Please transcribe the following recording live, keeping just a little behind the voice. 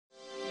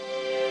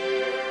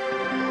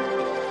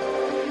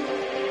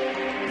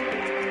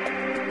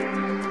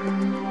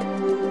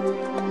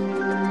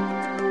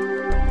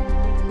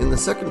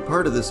second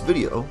part of this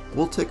video,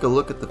 we'll take a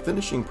look at the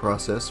finishing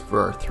process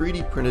for our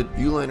 3D printed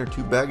Viewliner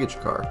 2 baggage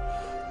car,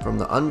 from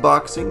the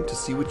unboxing to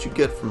see what you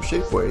get from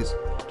Shapeways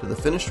to the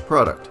finished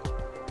product.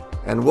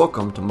 And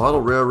welcome to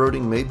Model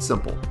Railroading Made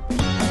Simple.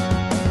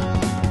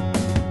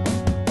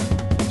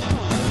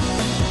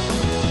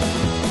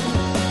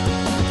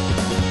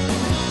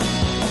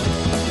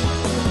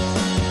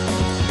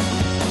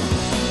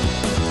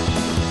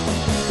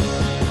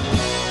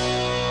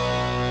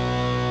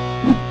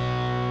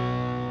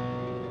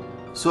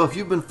 So if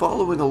you've been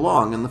following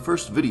along in the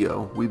first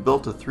video, we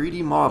built a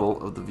 3D model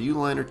of the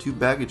Viewliner 2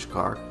 baggage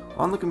car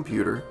on the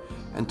computer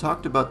and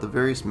talked about the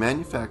various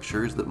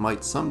manufacturers that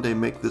might someday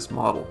make this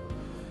model,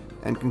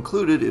 and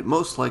concluded it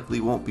most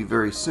likely won't be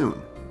very soon.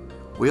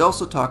 We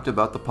also talked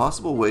about the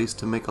possible ways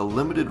to make a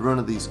limited run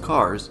of these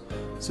cars,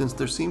 since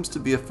there seems to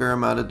be a fair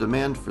amount of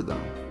demand for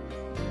them.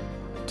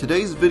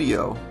 Today's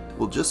video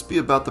will just be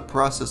about the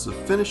process of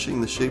finishing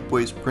the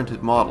Shapeways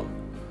printed model.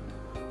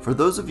 For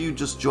those of you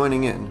just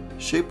joining in,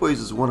 Shapeways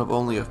is one of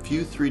only a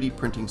few 3D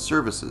printing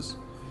services.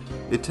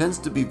 It tends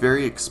to be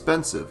very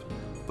expensive,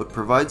 but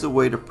provides a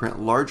way to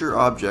print larger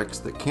objects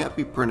that can't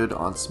be printed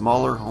on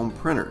smaller home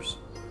printers.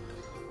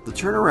 The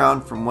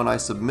turnaround from when I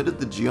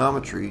submitted the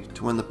geometry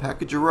to when the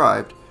package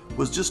arrived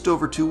was just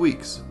over 2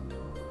 weeks.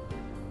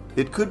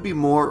 It could be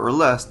more or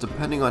less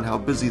depending on how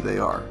busy they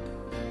are.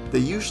 They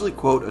usually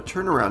quote a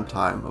turnaround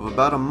time of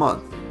about a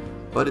month,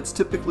 but it's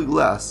typically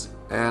less,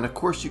 and of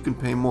course you can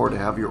pay more to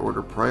have your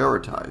order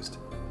prioritized.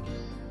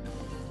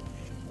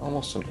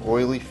 Almost an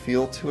oily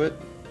feel to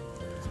it,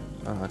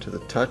 to the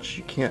touch.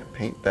 You can't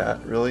paint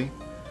that really,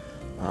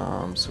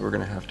 so we're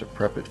going to have to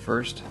prep it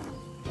first.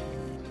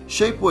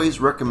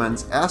 Shapeways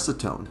recommends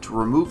acetone to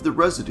remove the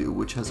residue,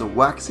 which has a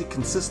waxy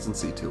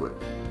consistency to it.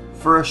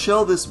 For a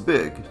shell this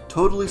big,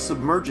 totally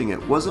submerging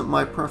it wasn't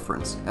my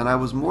preference, and I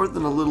was more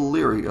than a little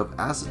leery of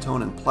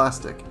acetone and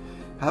plastic,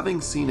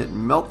 having seen it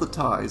melt the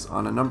ties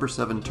on a number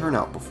 7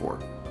 turnout before.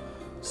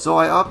 So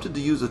I opted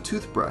to use a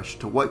toothbrush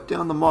to wipe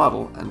down the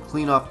model and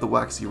clean off the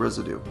waxy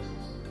residue.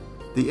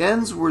 The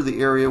ends were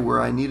the area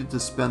where I needed to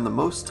spend the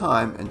most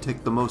time and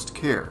take the most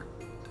care.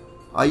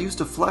 I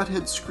used a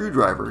flathead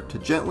screwdriver to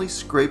gently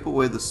scrape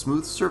away the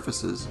smooth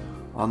surfaces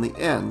on the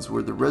ends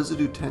where the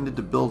residue tended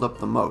to build up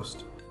the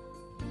most.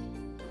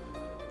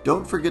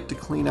 Don't forget to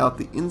clean out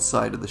the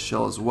inside of the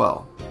shell as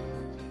well.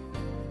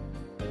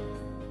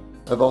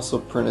 I've also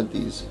printed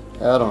these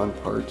add-on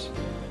parts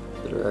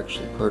that are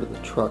actually part of the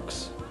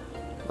trucks.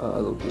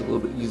 They'll be a little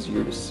bit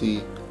easier to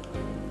see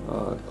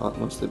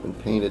once they've been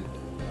painted.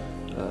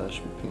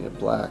 Should be painted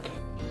black.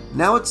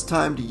 Now it's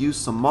time to use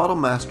some Model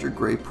Master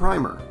Gray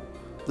Primer.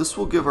 This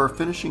will give our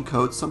finishing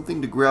coat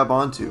something to grab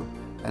onto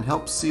and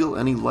help seal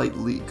any light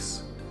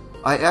leaks.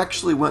 I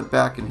actually went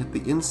back and hit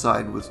the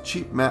inside with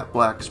cheap matte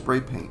black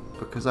spray paint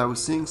because I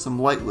was seeing some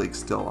light leaks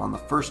still on the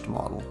first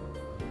model.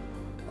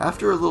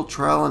 After a little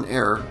trial and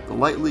error, the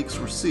light leaks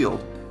were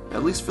sealed,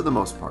 at least for the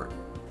most part.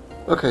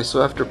 Okay,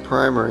 so after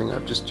primering,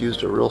 I've just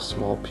used a real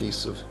small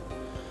piece of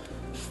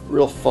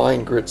real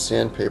fine grit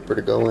sandpaper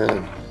to go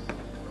in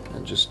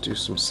and just do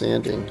some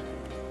sanding,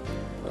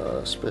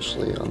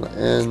 especially on the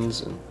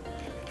ends and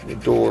the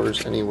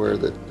doors, anywhere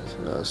that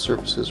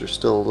surfaces are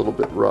still a little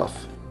bit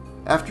rough.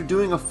 After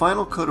doing a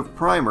final coat of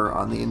primer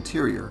on the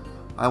interior,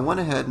 I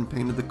went ahead and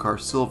painted the car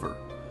silver.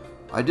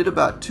 I did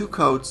about 2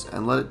 coats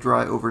and let it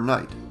dry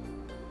overnight.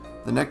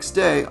 The next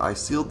day, I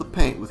sealed the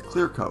paint with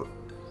clear coat,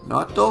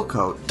 not dull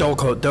coat. Dull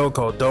coat, dull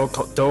coat, dull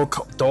coat, dull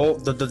coat,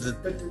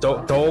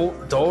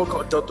 dull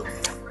coat.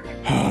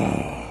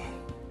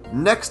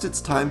 Next,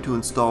 it's time to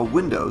install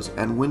windows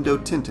and window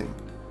tinting.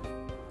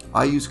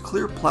 I use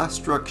clear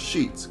Plastruct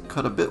sheets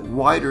cut a bit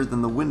wider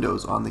than the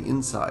windows on the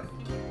inside.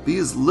 Be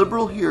as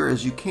liberal here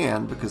as you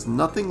can because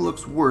nothing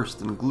looks worse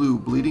than glue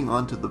bleeding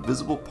onto the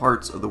visible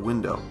parts of the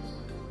window.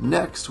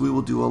 Next, we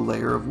will do a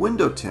layer of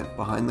window tint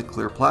behind the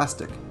clear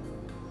plastic.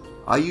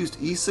 I used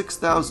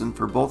E6000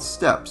 for both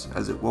steps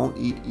as it won't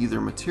eat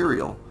either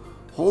material,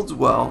 holds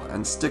well,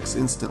 and sticks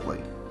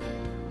instantly.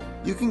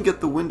 You can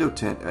get the window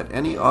tint at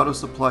any auto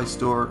supply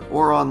store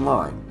or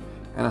online,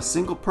 and a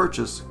single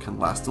purchase can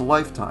last a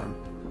lifetime.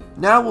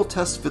 Now we'll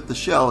test fit the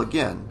shell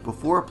again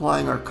before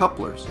applying our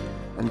couplers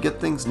and get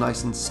things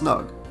nice and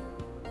snug.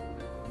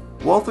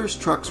 Walther's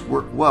trucks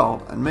work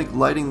well and make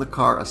lighting the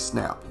car a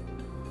snap.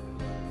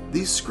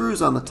 These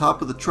screws on the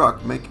top of the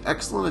truck make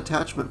excellent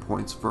attachment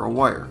points for a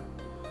wire.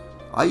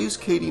 I use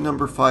KD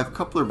number 5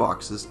 coupler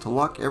boxes to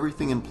lock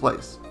everything in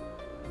place.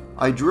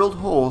 I drilled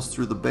holes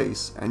through the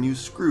base and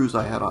used screws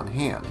I had on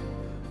hand.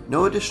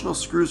 No additional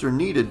screws are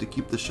needed to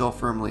keep the shell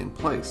firmly in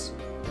place.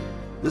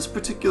 This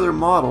particular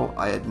model,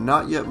 I had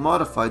not yet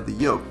modified the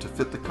yoke to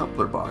fit the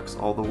coupler box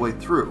all the way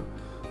through,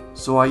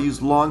 so I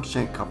used long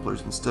shank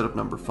couplers instead of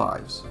number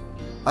 5s.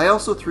 I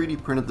also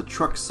 3D printed the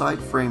truck side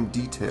frame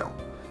detail,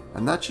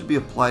 and that should be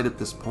applied at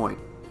this point.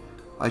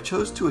 I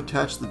chose to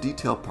attach the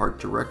detail part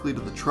directly to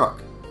the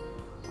truck.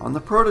 On the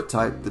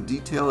prototype, the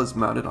detail is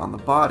mounted on the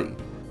body.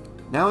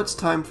 Now it's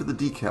time for the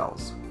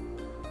decals.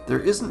 There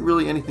isn't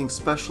really anything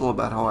special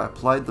about how I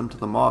applied them to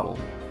the model.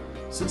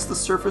 Since the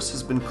surface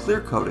has been clear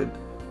coated,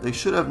 they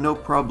should have no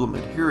problem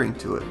adhering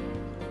to it.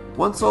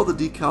 Once all the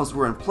decals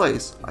were in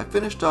place, I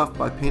finished off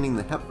by painting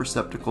the HEP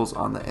receptacles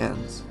on the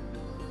ends.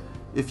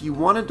 If you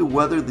wanted to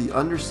weather the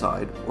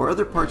underside or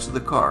other parts of the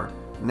car,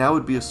 now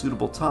would be a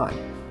suitable time,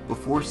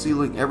 before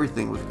sealing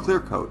everything with clear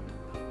coat.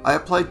 I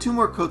applied 2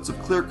 more coats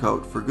of clear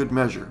coat for good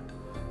measure.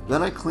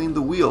 Then I cleaned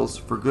the wheels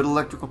for good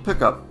electrical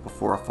pickup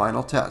before a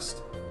final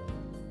test.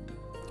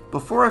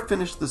 Before I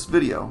finished this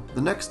video,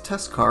 the next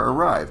test car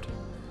arrived.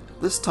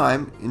 This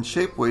time in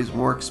Shapeways'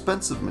 more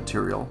expensive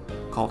material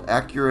called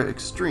Acura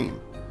Extreme.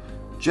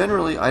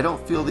 Generally, I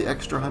don't feel the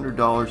extra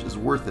 $100 is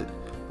worth it,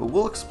 but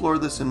we'll explore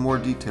this in more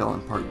detail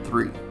in part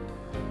 3.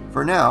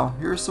 For now,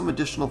 here are some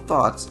additional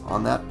thoughts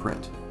on that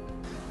print.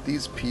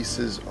 These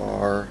pieces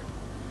are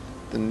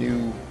the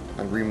new,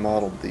 I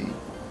remodeled the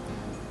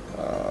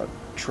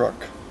truck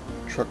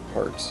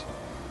parts,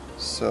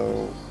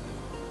 so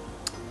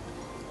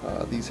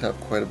these have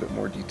quite a bit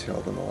more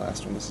detail than the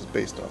last one. This is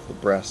based off the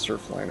brass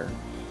Surfliner,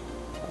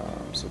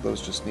 so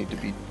those just need to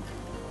be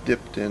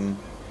dipped in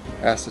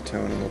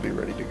acetone and they'll be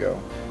ready to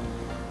go.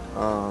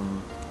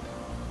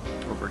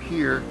 Over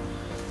here,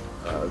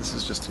 this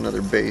is just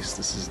another base.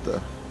 This is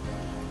the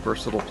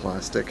versatile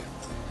plastic.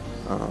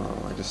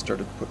 I just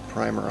started to put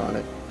primer on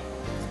it.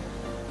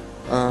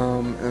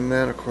 And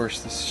then of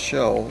course this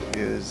shell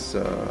is,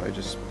 I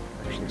just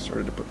actually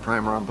started to put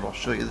primer on, but I'll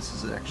show you. This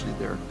is actually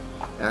their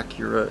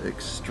Acura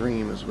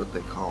Extreme is what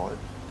they call it.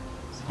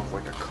 Sounds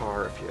like a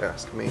car if you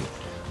ask me.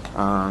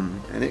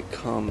 And it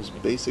comes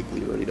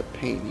basically ready to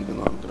paint, even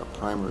though I'm going to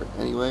primer it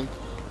anyway.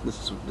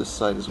 This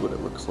side is what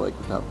it looks like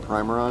without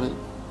primer on it.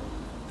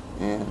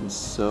 And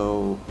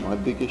so my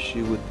big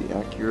issue with the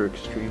Acura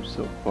Extreme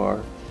so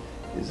far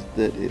is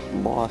that it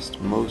lost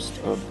most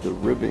of the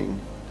ribbing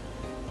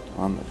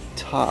on the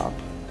top.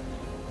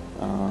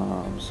 So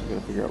I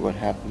gotta figure out what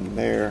happened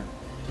there.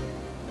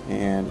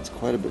 And it's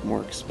quite a bit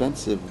more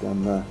expensive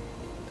than the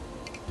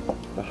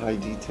high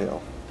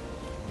detail.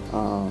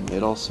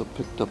 It also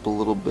picked up a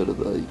little bit of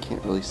the, you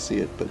can't really see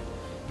it, but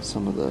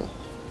some of the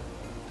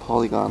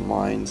polygon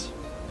lines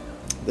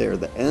there.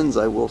 The ends,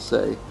 I will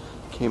say,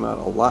 came out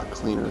a lot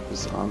cleaner,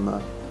 because on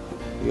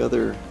the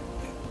other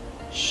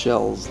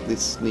shells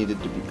this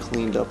needed to be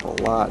cleaned up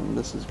a lot, and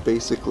this is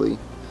basically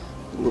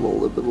a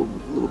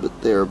little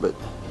bit there, but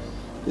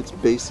it's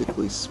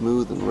basically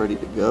smooth and ready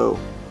to go.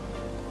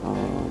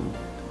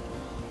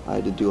 I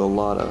had to do a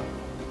lot of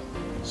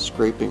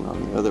scraping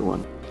on the other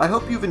one. I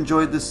hope you've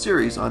enjoyed this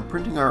series on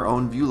printing our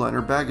own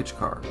Viewliner baggage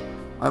car.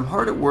 I'm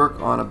hard at work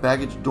on a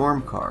baggage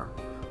dorm car.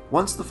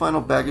 Once the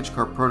final baggage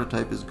car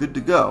prototype is good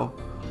to go,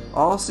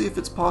 I'll see if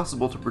it's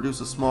possible to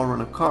produce a small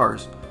run of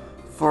cars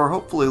for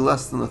hopefully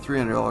less than the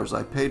 $300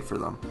 I paid for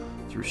them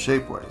through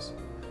Shapeways.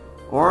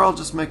 Or I'll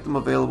just make them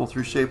available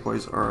through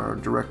Shapeways or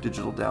a direct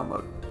digital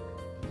download.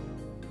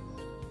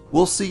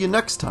 We'll see you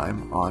next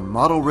time on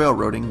Model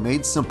Railroading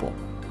Made Simple.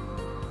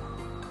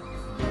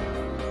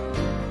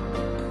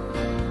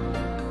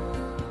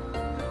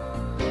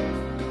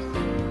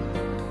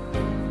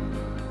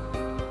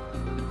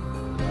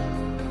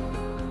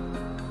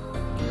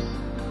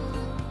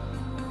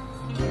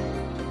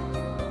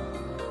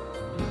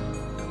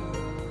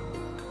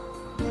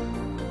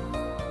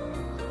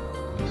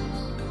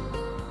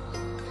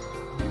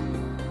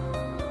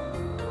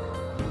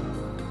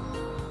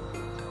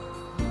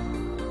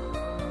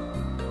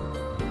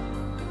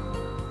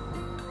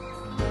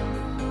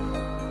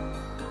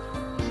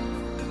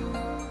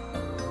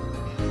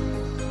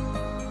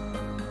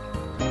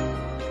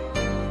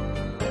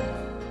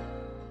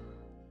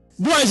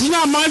 Boys, it's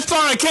not my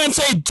fault I can't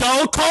say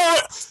dull coat.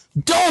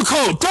 Dull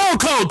coat, dull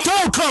coat,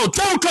 dull coat,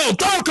 dull coat,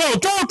 dull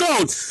coat, dull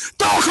coat,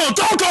 dull coat,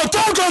 dull coat,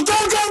 dull coat,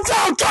 dull coat,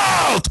 dull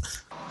coat.